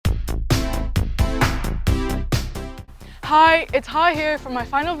Hi, it's Hi here for my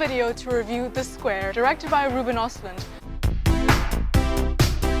final video to review The Square, directed by Ruben Östlund.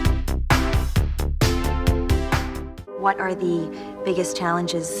 What are the biggest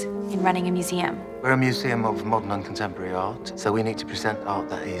challenges in running a museum? We're a museum of modern and contemporary art, so we need to present art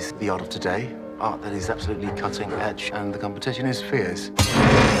that is the art of today, art that is absolutely cutting edge, and the competition is fierce.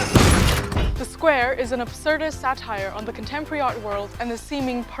 The Square is an absurdist satire on the contemporary art world and the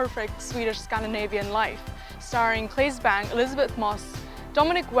seeming perfect Swedish Scandinavian life, starring Claes Bang, Elizabeth Moss,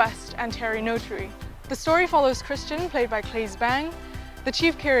 Dominic West and Terry Notary. The story follows Christian, played by Claes Bang, the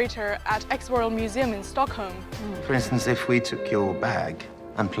chief curator at X-World Museum in Stockholm. For instance, if we took your bag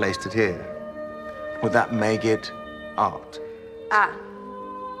and placed it here, would that make it art? Ah.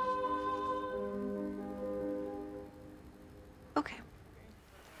 Okay.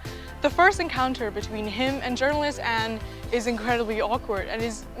 The first encounter between him and journalist Anne is incredibly awkward and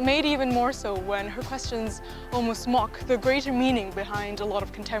is made even more so when her questions almost mock the greater meaning behind a lot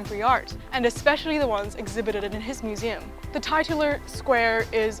of contemporary art, and especially the ones exhibited in his museum. The titular Square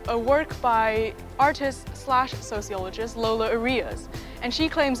is a work by artist/sociologist Lola Arias, and she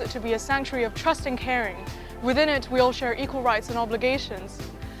claims it to be a sanctuary of trust and caring. Within it, we all share equal rights and obligations.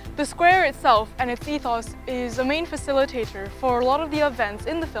 The Square itself and its ethos is a main facilitator for a lot of the events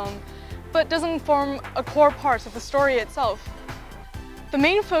in the film, but doesn't form a core part of the story itself. The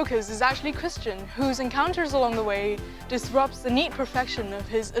main focus is actually Christian, whose encounters along the way disrupts the neat perfection of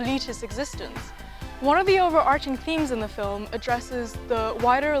his elitist existence. One of the overarching themes in the film addresses the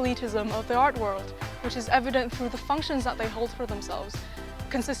wider elitism of the art world, which is evident through the functions that they hold for themselves,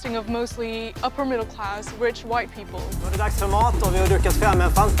 consisting of mostly upper middle class, rich white people. Nu är det dags för mat och vi har dukat fram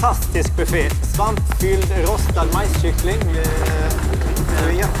en fantastisk buffé. Svampfylld rostad majskyckling. Jag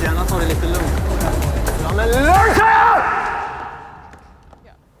vill jättegärna ta det lite lugnt. Ja, men lugnt!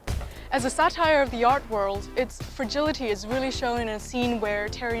 As a satire of the art world, its fragility is really shown in a scene where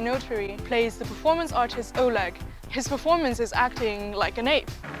Terry Notary plays the performance artist Oleg. His performance is acting like an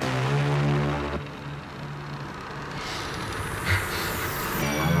ape.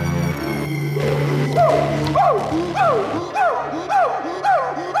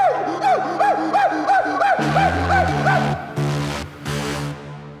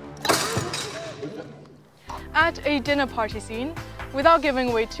 At a dinner party scene, without giving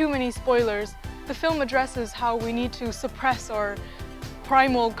away too many spoilers, the film addresses how we need to suppress our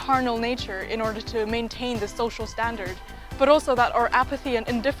primal carnal nature in order to maintain the social standard, but also that our apathy and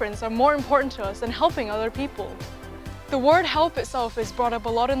indifference are more important to us than helping other people. The word help itself is brought up a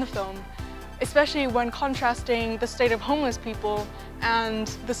lot in the film, especially when contrasting the state of homeless people and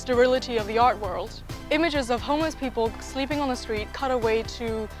the sterility of the art world. Images of homeless people sleeping on the street cut away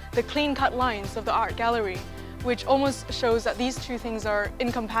to the clean-cut lines of the art gallery, which almost shows that these two things are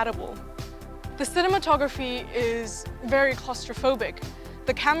incompatible. The cinematography is very claustrophobic.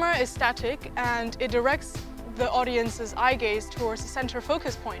 The camera is static and it directs the audience's eye gaze towards the center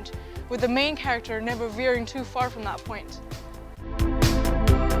focus point, with the main character never veering too far from that point.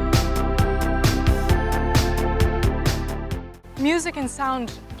 Music and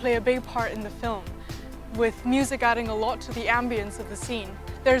sound play a big part in the film, with music adding a lot to the ambience of the scene.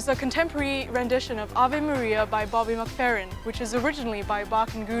 There's a contemporary rendition of Ave Maria by Bobby McFerrin, which is originally by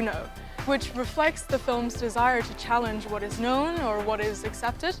Barbican, which reflects the film's desire to challenge what is known or what is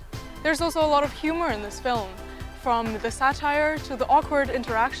accepted. There's also a lot of humor in this film, from the satire to the awkward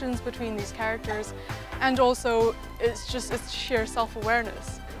interactions between these characters, and also it's sheer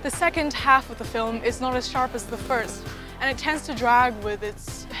self-awareness. The second half of the film is not as sharp as the first, and it tends to drag with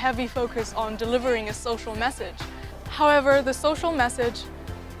its heavy focus on delivering a social message. However, the social message,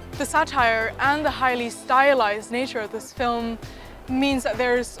 the satire, and the highly stylized nature of this film means that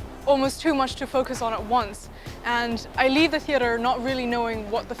there's almost too much to focus on at once, and I leave the theatre not really knowing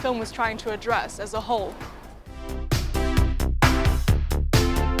what the film was trying to address as a whole.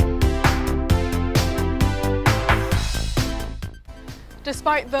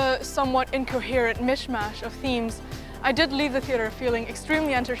 Despite the somewhat incoherent mishmash of themes, I did leave the theatre feeling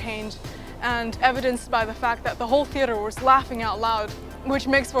extremely entertained and evidenced by the fact that the whole theatre was laughing out loud, which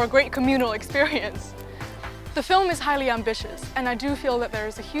makes for a great communal experience. The film is highly ambitious, and I do feel that there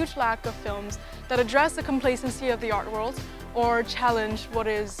is a huge lack of films that address the complacency of the art world or challenge what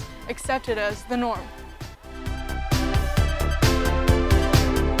is accepted as the norm.